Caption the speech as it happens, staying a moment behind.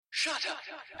Shut up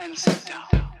and sit down.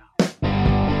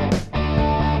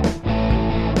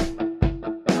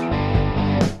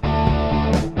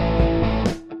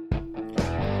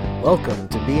 Welcome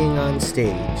to Being on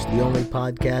Stage, the only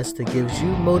podcast that gives you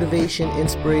motivation,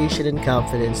 inspiration, and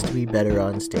confidence to be better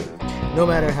on stage. No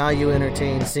matter how you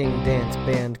entertain, sing, dance,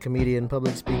 band, comedian,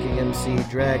 public speaking, MC,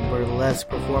 drag, burlesque,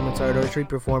 performance art, or street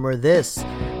performer, this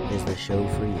is the show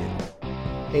for you.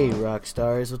 Hey rock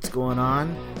stars, what's going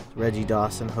on? Reggie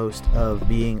Dawson, host of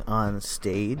Being on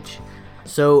Stage.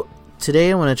 So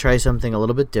today I want to try something a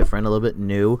little bit different, a little bit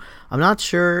new. I'm not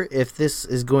sure if this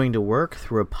is going to work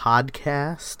through a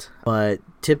podcast, but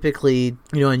typically,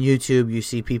 on YouTube you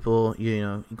see people,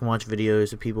 you can watch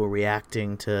videos of people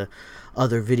reacting to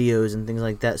other videos and things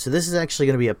like that. So this is actually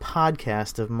going to be a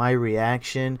podcast of my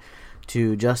reaction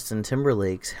to Justin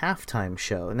Timberlake's halftime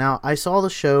show. Now, I saw the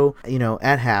show,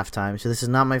 at halftime, so this is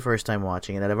not my first time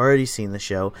watching it. I've already seen the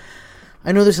show.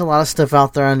 I know there's a lot of stuff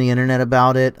out there on the internet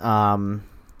about it.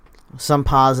 Some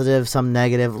positive, some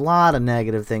negative, a lot of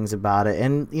negative things about it.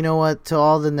 And you know what? To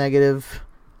all the negative,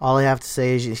 all I have to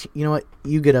say is,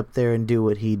 you get up there and do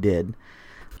what he did.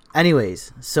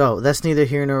 Anyways, so that's neither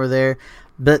here nor there.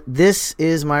 But this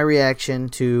is my reaction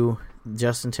to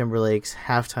Justin Timberlake's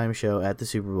halftime show at the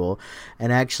Super Bowl.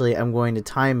 And actually, I'm going to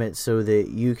time it so that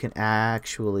you can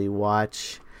actually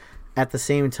watch at the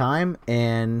same time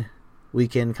and we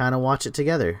can kind of watch it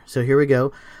together. So here we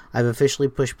go. I've officially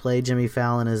pushed play. Jimmy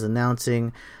Fallon is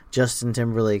announcing Justin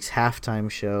Timberlake's halftime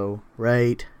show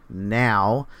right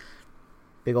now.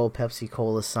 Big old Pepsi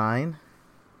Cola sign.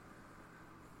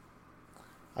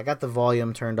 I got the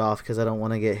volume turned off because I don't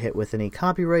want to get hit with any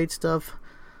copyright stuff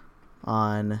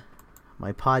on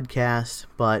my podcast.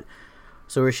 But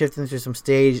so we're shifting through some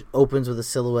stage. Opens with a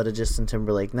silhouette of Justin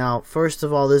Timberlake. Now, first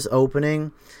of all, this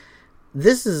opening,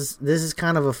 This is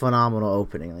kind of a phenomenal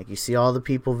opening. Like, you see all the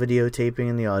people videotaping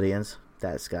in the audience.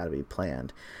 That's got to be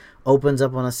planned. Opens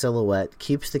up on a silhouette.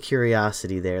 Keeps the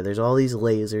curiosity there. There's all these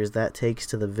lasers. That takes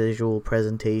to the visual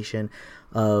presentation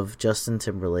of Justin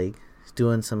Timberlake. He's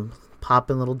doing some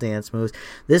popping little dance moves.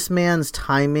 This man's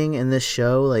timing in this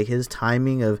show, like his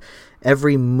timing of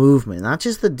every movement, not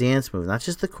just the dance move, not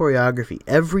just the choreography,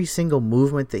 every single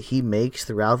movement that he makes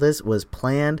throughout this was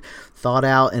planned, thought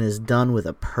out, and is done with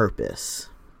a purpose.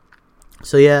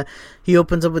 So yeah, he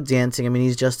opens up with dancing. I mean,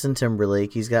 he's Justin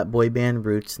Timberlake. He's got boy band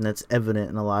roots, and that's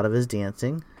evident in a lot of his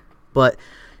dancing. But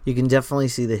you can definitely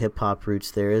see the hip-hop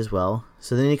roots there as well.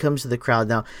 So then he comes to the crowd.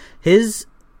 Now,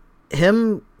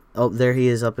 oh, there he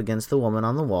is up against the woman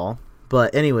on the wall.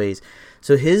 But anyways,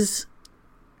 so his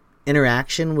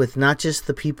interaction with not just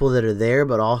the people that are there,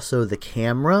 but also the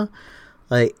camera,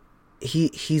 like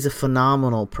he's a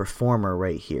phenomenal performer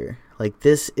right here. Like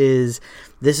this is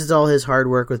all his hard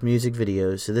work with music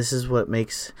videos. So this is what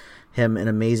makes him an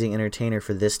amazing entertainer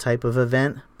for this type of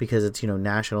event, because it's,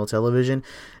 national television,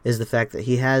 is the fact that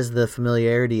he has the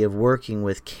familiarity of working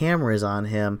with cameras on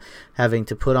him, having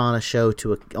to put on a show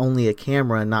to only a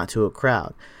camera and not to a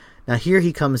crowd. Now here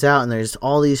he comes out and there's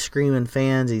all these screaming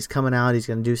fans. He's coming out. He's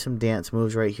going to do some dance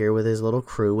moves right here with his little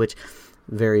crew, which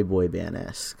very boy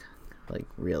band-esque, like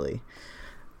really.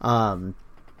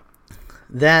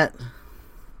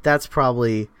 That's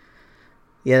probably,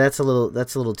 yeah, that's a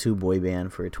little too boy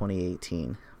band for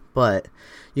 2018. But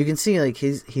you can see, like,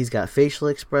 he's got facial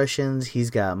expressions,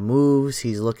 he's got moves,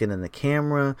 he's looking in the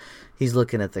camera, he's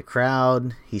looking at the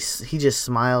crowd, he just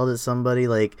smiled at somebody,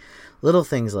 like little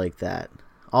things like that.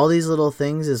 All these little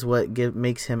things is what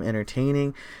makes him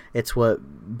entertaining. It's what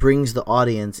brings the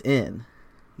audience in.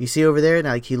 You see over there,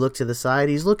 now, like, he looked to the side,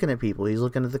 he's looking at people, he's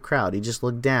looking at the crowd, he just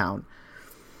looked down.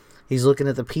 He's looking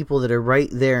at the people that are right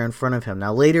there in front of him.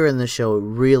 Now, later in the show, it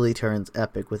really turns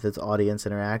epic with its audience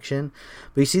interaction.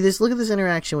 But you see this? Look at this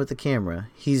interaction with the camera.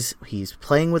 He's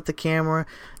playing with the camera.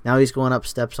 Now he's going up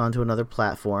steps onto another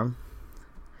platform.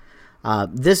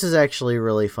 This is actually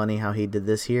really funny how he did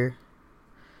this here.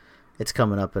 It's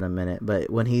coming up in a minute. But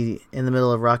when he, in the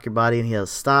middle of Rock Your Body and he has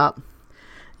stop,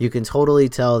 you can totally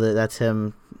tell that that's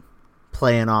him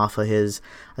playing off of his,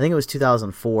 I think it was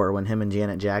 2004 when him and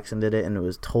Janet Jackson did it, and it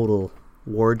was total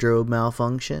wardrobe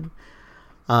malfunction.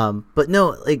 But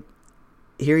no, like,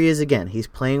 here he is again. He's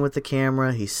playing with the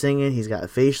camera, he's singing, he's got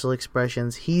facial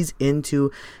expressions, he's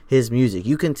into his music.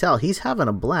 You can tell he's having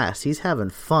a blast, he's having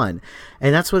fun,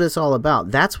 and that's what it's all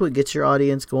about. That's what gets your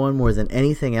audience going more than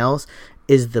anything else,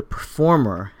 is the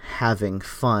performer having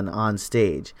fun on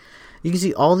stage. You can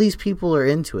see all these people are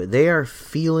into it. They are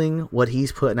feeling what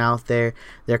he's putting out there.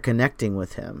 They're connecting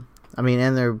with him. I mean,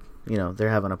 and they're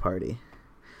having a party.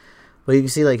 But you can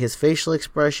see, like, his facial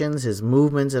expressions, his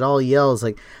movements, it all yells.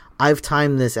 Like, I've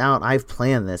timed this out. I've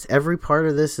planned this. Every part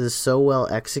of this is so well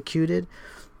executed.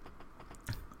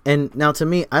 And now to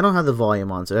me, I don't have the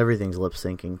volume on, so everything's lip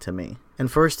syncing to me.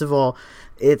 And first of all,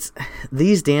 it's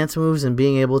these dance moves and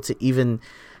being able to even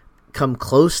come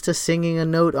close to singing a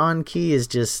note on key is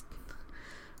just,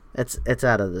 it's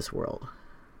out of this world.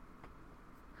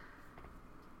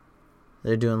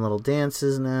 They're doing little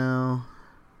dances now.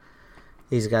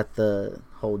 He's got the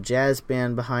whole jazz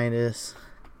band behind us.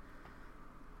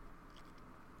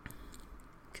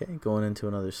 Okay, going into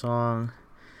another song.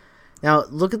 Now,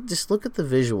 look at the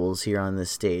visuals here on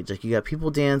this stage. Like, you got people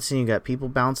dancing, you got people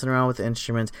bouncing around with the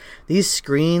instruments. These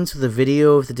screens with the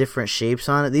video of the different shapes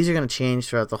on it, these are going to change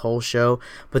throughout the whole show.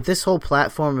 But this whole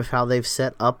platform of how they've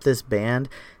set up this band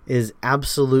is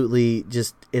absolutely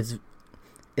just, it's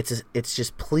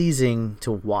just pleasing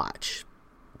to watch.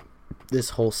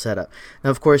 This whole setup. Now,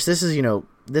 of course, this is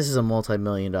a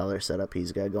multi-million-dollar setup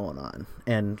he's got going on.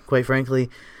 And quite frankly,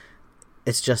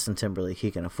 it's Justin Timberlake.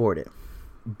 He can afford it.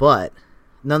 But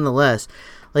nonetheless,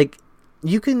 like,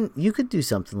 you could do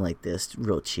something like this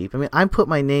real cheap. I mean, I put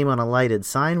my name on a lighted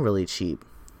sign really cheap.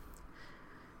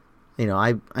 You know,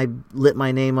 I lit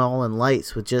my name all in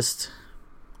lights with just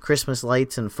Christmas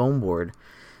lights and foam board.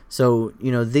 So,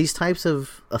 you know, these types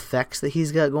of effects that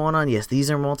he's got going on, yes, these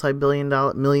are million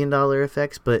dollar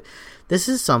effects, but this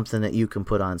is something that you can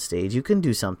put on stage. You can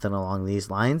do something along these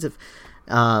lines. If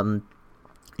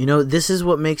you know, this is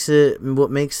what makes a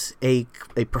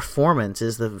performance,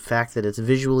 is the fact that it's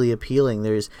visually appealing.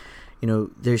 There's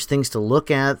things to look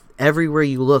at. Everywhere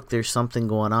you look, there's something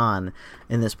going on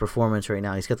in this performance right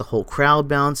now. He's got the whole crowd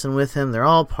bouncing with him. They're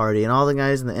all partying. All the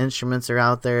guys and the instruments are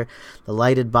out there. The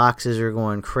lighted boxes are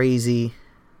going crazy.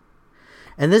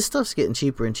 And this stuff's getting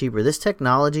cheaper and cheaper. This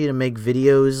technology to make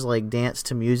videos like dance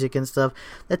to music and stuff,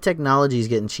 that technology is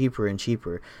getting cheaper and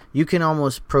cheaper. You can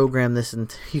almost program this,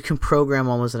 and you can program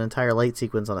almost an entire light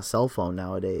sequence on a cell phone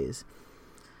nowadays.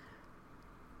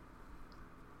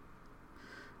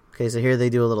 Okay, so here they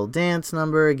do a little dance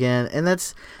number again, and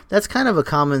that's kind of a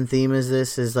common theme.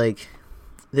 Is like,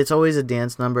 it's always a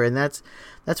dance number, and that's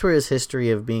where his history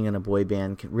of being in a boy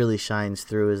band really shines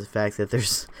through, is the fact that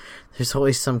there's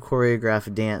always some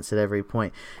choreographed dance at every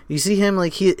point. You see him,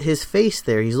 like, his face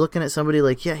there, he's looking at somebody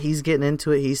like, yeah, he's getting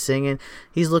into it, he's singing,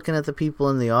 he's looking at the people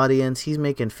in the audience, he's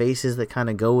making faces that kind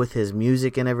of go with his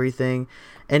music and everything,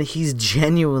 and he's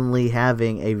genuinely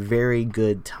having a very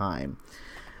good time.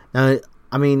 Now,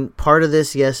 I mean, part of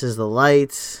this, yes, is the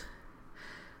lights.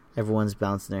 Everyone's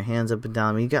bouncing their hands up and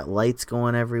down. I mean, you got lights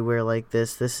going everywhere like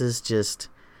this. This is just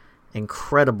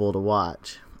incredible to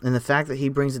watch. And the fact that he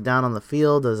brings it down on the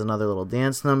field, does another little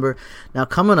dance number. Now,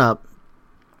 coming up,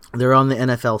 they're on the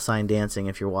NFL sign dancing,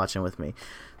 if you're watching with me.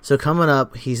 So coming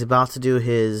up, he's about to do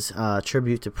his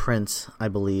tribute to Prince, I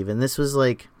believe. And this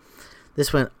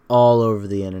went all over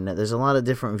the internet. There's a lot of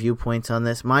different viewpoints on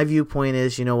this. My viewpoint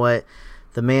is, you know what?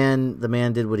 The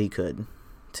man did what he could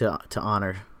to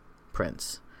honor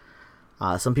Prince.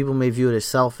 Some people may view it as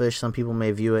selfish. Some people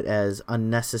may view it as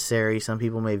unnecessary. Some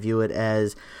people may view it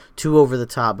as too over the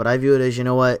top. But I view it as, you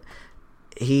know what?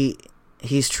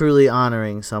 He's truly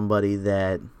honoring somebody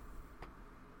that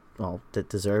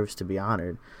deserves to be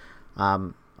honored.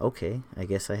 Okay, I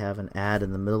guess I have an ad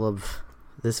in the middle of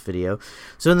this video.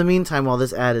 So in the meantime, while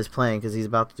this ad is playing, because he's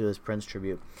about to do his Prince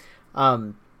tribute,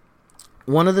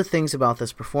 one of the things about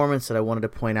this performance that I wanted to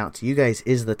point out to you guys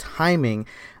is the timing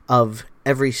of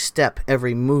every step,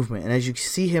 every movement. And as you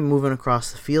see him moving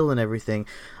across the field and everything,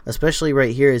 especially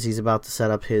right here as he's about to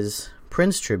set up his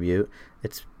Prince tribute,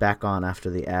 it's back on after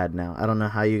the ad now. I don't know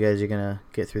how you guys are going to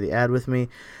get through the ad with me.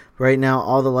 Right now,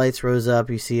 all the lights rose up.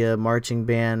 You see a marching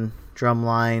band drum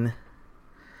line.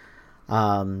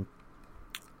 Oh,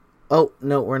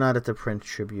 no, we're not at the Prince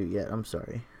tribute yet. I'm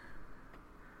sorry.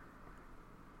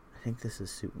 I think this is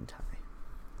suit and tie.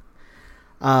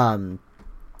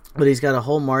 But he's got a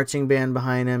whole marching band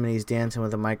behind him, and he's dancing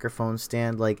with a microphone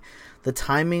stand. Like, the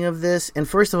timing of this, and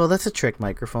first of all, that's a trick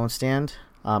microphone stand.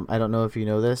 I don't know if you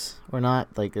know this or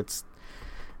not. Like, it's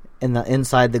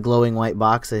inside the glowing white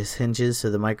box, there's hinges,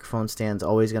 so the microphone stand's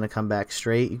always going to come back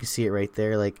straight. You can see it right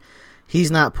there. Like,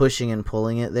 he's not pushing and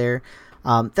pulling it there.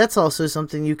 That's also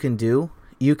something you can do.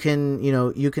 You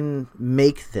can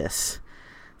make this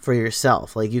for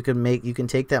yourself. Like, you can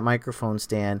take that microphone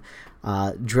stand,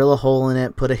 drill a hole in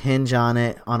it, put a hinge on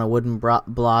it on a wooden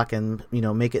block, and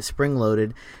make it spring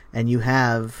loaded, and you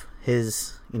have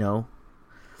his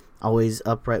always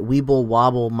upright weeble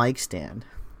wobble mic stand.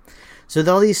 So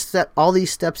all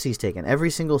these steps he's taken, every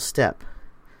single step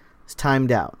is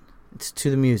timed out. It's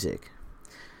to the music.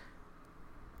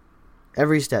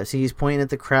 Every step. See, he's pointing at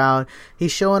the crowd.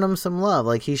 He's showing them some love.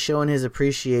 Like, he's showing his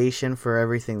appreciation for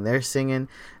everything they're singing,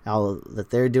 all that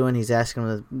they're doing. He's asking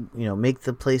them to, make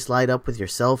the place light up with your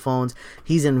cell phones.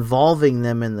 He's involving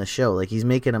them in the show. Like, he's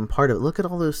making them part of it. Look at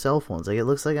all those cell phones. Like, it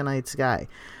looks like a night sky.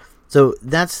 So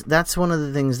that's one of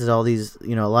the things that all these,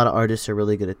 a lot of artists are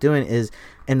really good at doing, is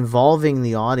involving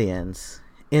the audience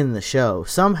in the show.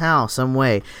 Somehow, some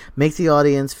way, make the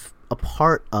audience a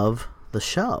part of the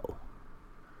show.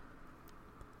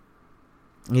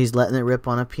 He's letting it rip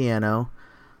on a piano.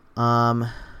 Am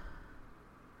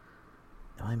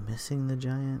I missing the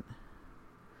giant?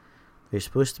 There's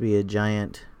supposed to be a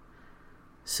giant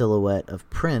silhouette of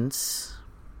Prince.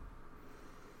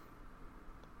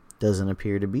 Doesn't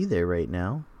appear to be there right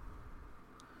now.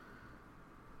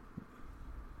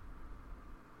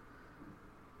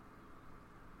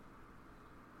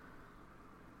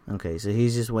 Okay, so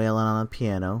he's just wailing on a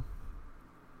piano.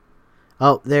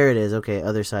 Oh, there it is. Okay,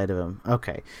 other side of him.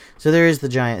 Okay, so there is the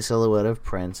giant silhouette of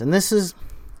Prince. And this is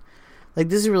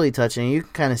really touching. You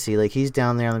can kind of see, like, he's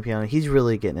down there on the piano. He's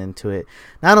really getting into it.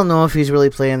 Now, I don't know if he's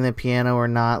really playing the piano or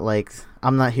not. Like,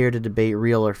 I'm not here to debate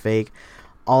real or fake.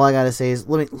 All I got to say is,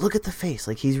 look at the face.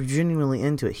 Like, he's genuinely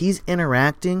into it. He's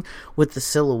interacting with the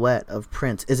silhouette of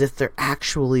Prince as if they're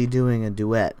actually doing a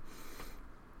duet.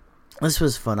 This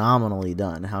was phenomenally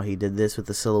done, how he did this with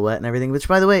the silhouette and everything. Which,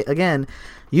 by the way, again,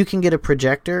 you can get a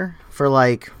projector for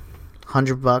like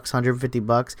 $100,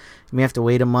 $150. You may have to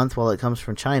wait a month while it comes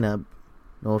from China.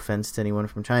 No offense to anyone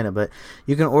from China, but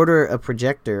you can order a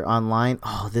projector online.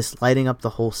 Oh, this lighting up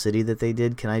the whole city that they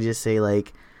did. Can I just say,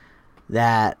 like,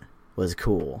 that was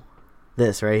cool.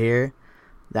 This right here,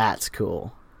 that's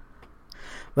cool.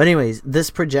 But anyways, this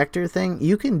projector thing,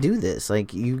 you can do this.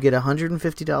 Like, you get a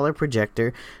 $150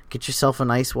 projector, get yourself a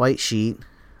nice white sheet.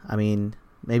 I mean,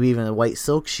 maybe even a white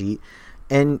silk sheet.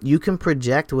 And you can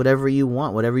project whatever you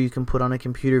want, whatever you can put on a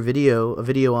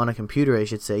video on a computer, I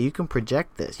should say. You can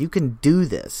project this. You can do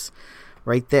this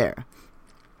right there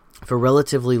for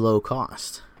relatively low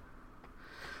cost.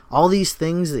 All these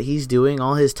things that he's doing,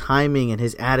 all his timing and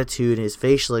his attitude, his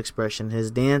facial expression, his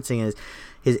dancing,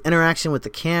 his interaction with the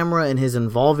camera, and his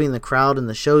involving the crowd in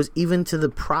the shows, even to the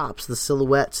props, the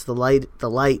silhouettes, the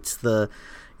lights, the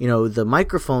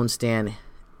microphone stand,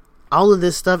 all of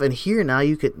this stuff. And here now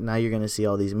you're going to see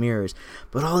all these mirrors,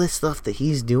 but all this stuff that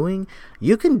he's doing,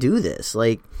 you can do this.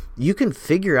 Like, you can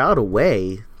figure out a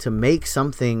way to make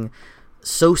something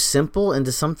so simple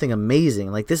into something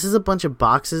amazing. Like, this is a bunch of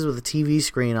boxes with a TV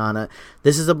screen on it.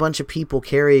 This is a bunch of people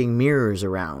carrying mirrors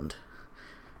around.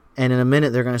 And in a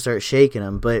minute, they're going to start shaking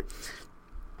them. But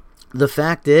the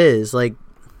fact is, like,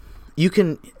 you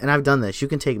can, and I've done this, you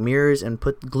can take mirrors and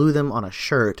glue them on a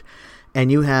shirt,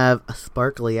 and you have a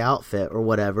sparkly outfit or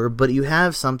whatever, but you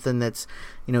have something that's,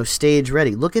 stage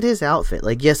ready. Look at his outfit.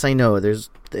 Like, yes, I know the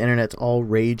internet's all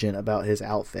raging about his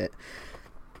outfit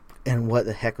and what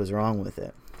the heck was wrong with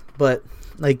it. But,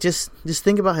 like, just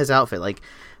think about his outfit. Like,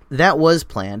 that was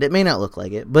planned. It may not look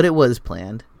like it, but it was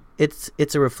planned.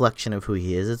 It's a reflection of who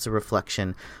he is. It's a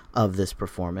reflection of this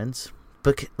performance.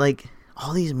 But, like,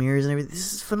 all these mirrors and everything,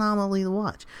 this is phenomenally to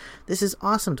watch. This is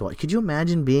awesome to watch. Could you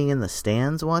imagine being in the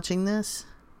stands watching this?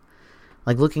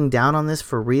 Like, looking down on this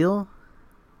for real?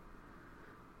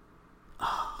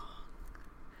 Oh.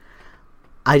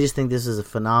 I just think this is a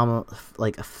phenomenal,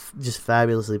 like, just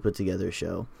fabulously put together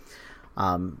show.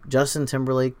 Justin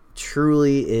Timberlake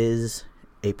truly is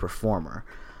a performer.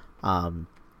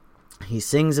 He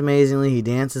sings amazingly. He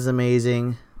dances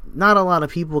amazing. Not a lot of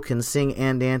people can sing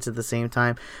and dance at the same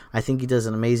time. I think he does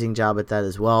an amazing job at that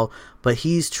as well. But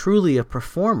he's truly a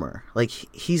performer. Like,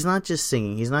 he's not just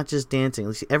singing. He's not just dancing.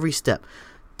 Like, every step,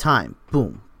 time,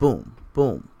 boom, boom,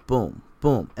 boom, boom,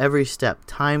 boom. Every step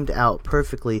timed out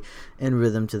perfectly in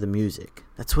rhythm to the music.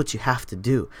 That's what you have to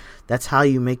do. That's how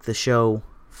you make the show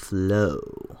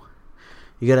flow.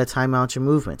 You got to time out your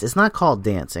movements. It's not called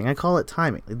dancing. I call it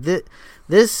timing.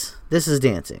 This is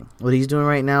dancing. What he's doing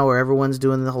right now, where everyone's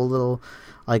doing the whole little,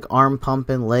 like, arm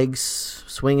pumping, legs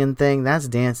swinging thing, that's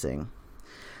dancing.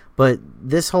 But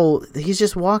he's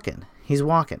just walking. He's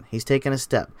walking. He's taking a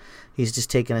step. He's just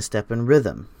taking a step in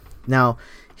rhythm. Now,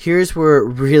 here's where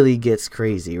it really gets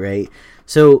crazy, right?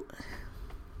 So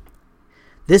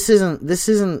this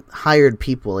isn't hired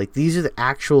people. Like, these are the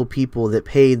actual people that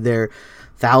paid their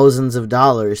thousands of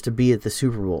dollars to be at the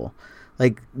Super Bowl.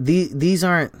 Like, these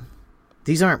aren't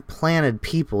planted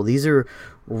people. These are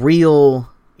real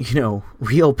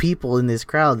people in this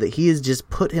crowd that he has just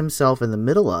put himself in the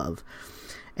middle of.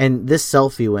 And this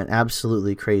selfie went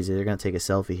absolutely crazy. They're going to take a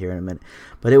selfie here in a minute.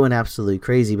 But it went absolutely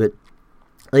crazy. But,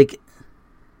 like,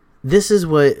 this is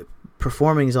what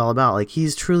performing is all about. Like,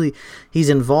 he's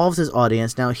involved his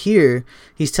audience. Now here,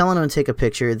 he's telling them to take a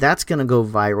picture. That's going to go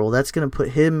viral. That's going to put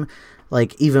him,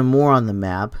 like, even more on the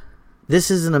map. This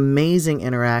is an amazing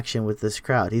interaction with this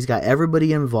crowd. He's got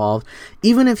everybody involved.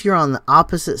 Even if you're on the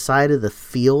opposite side of the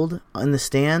field in the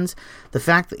stands, the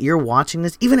fact that you're watching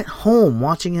this, even at home,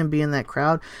 watching him be in that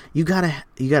crowd, you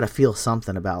gotta feel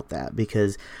something about that,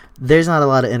 because there's not a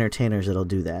lot of entertainers that'll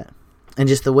do that. And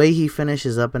just the way he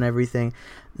finishes up and everything,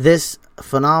 this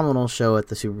phenomenal show at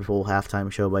the Super Bowl halftime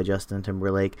show by Justin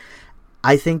Timberlake,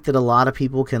 I think that a lot of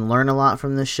people can learn a lot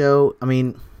from this show. I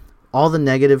mean, all the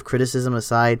negative criticism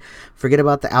aside, forget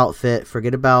about the outfit,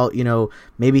 forget about,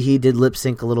 maybe he did lip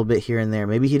sync a little bit here and there.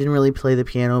 Maybe he didn't really play the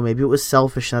piano. Maybe it was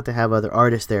selfish not to have other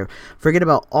artists there. Forget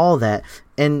about all that.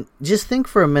 And just think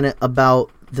for a minute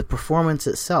about the performance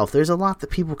itself. There's a lot that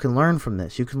people can learn from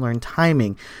this. You can learn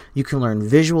timing. You can learn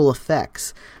visual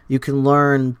effects. You can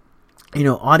learn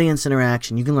audience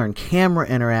interaction. You can learn camera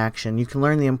interaction. You can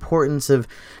learn the importance of,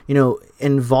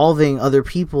 involving other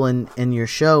people in your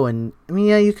show. And I mean,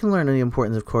 yeah, you can learn the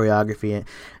importance of choreography and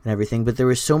everything, but there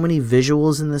were so many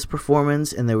visuals in this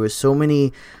performance, and there was so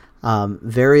many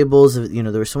variables of,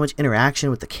 there was so much interaction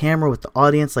with the camera, with the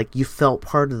audience. Like, you felt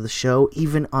part of the show,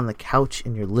 even on the couch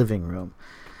in your living room.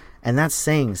 And that's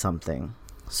saying something.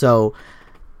 So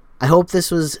I hope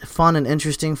this was fun and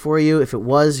interesting for you. If it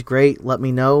was, great. Let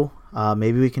me know.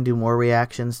 Maybe we can do more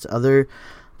reactions to other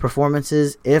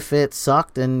performances. If it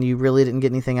sucked and you really didn't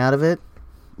get anything out of it,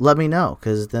 let me know,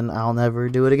 because then I'll never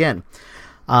do it again.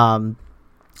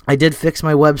 I did fix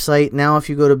my website. Now if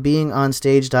you go to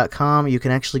beingonstage.com, you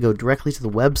can actually go directly to the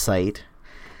website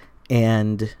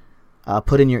and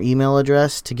put in your email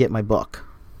address to get my book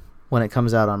when it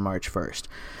comes out on March 1st.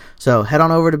 So head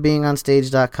on over to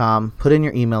beingonstage.com, put in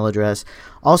your email address.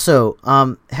 Also,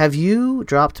 have you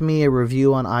dropped me a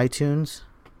review on iTunes?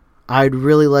 I'd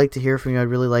really like to hear from you. I'd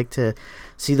really like to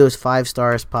see those 5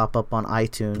 stars pop up on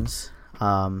iTunes.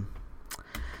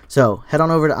 So head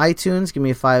on over to iTunes, give me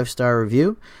a 5-star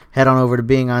review. Head on over to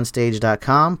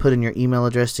beingonstage.com, put in your email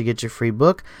address to get your free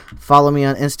book. Follow me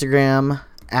on Instagram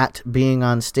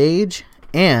 @beingonstage,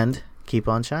 and keep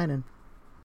on shining.